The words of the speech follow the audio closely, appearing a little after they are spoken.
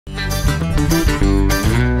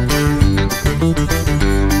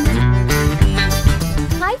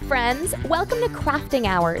Hi friends, welcome to Crafting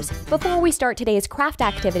Hours. Before we start today's craft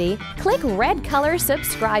activity, click red color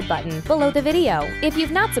subscribe button below the video if you've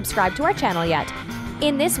not subscribed to our channel yet.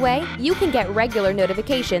 In this way, you can get regular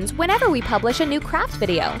notifications whenever we publish a new craft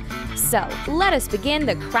video. So, let us begin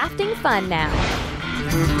the crafting fun now.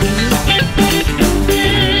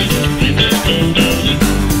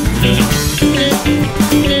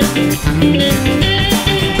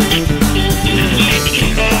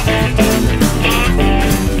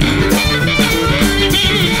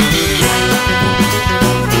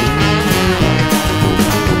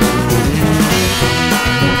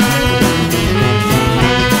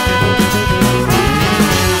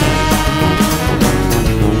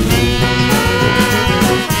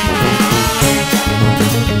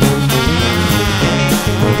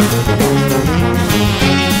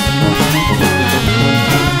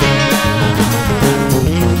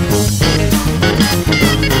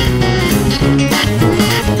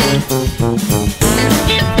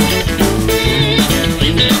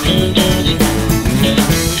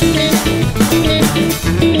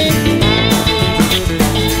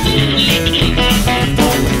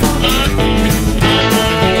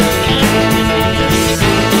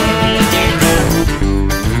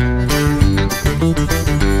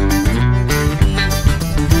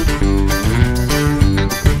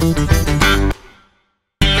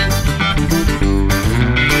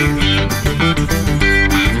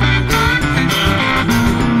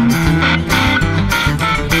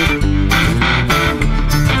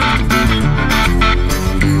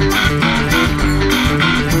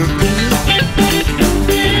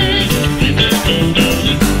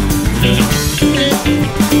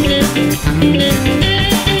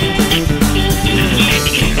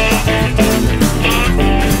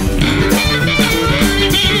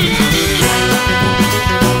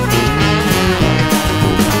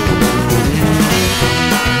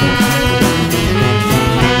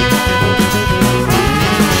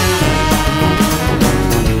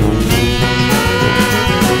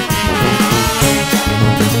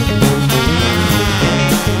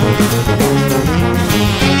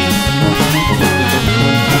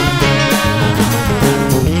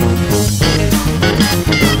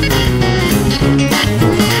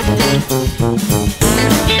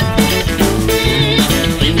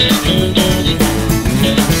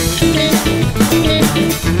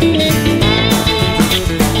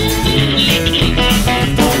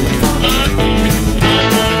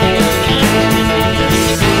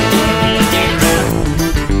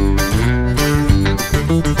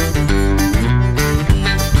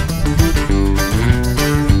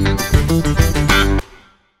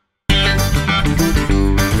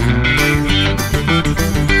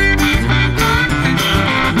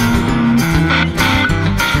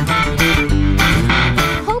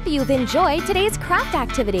 Enjoyed today's craft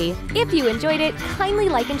activity. If you enjoyed it, kindly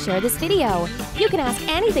like and share this video. You can ask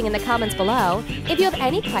anything in the comments below if you have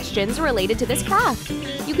any questions related to this craft.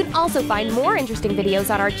 You can also find more interesting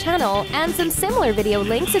videos on our channel and some similar video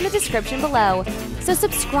links in the description below. So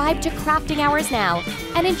subscribe to Crafting Hours now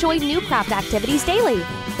and enjoy new craft activities daily.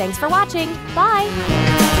 Thanks for watching.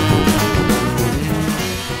 Bye!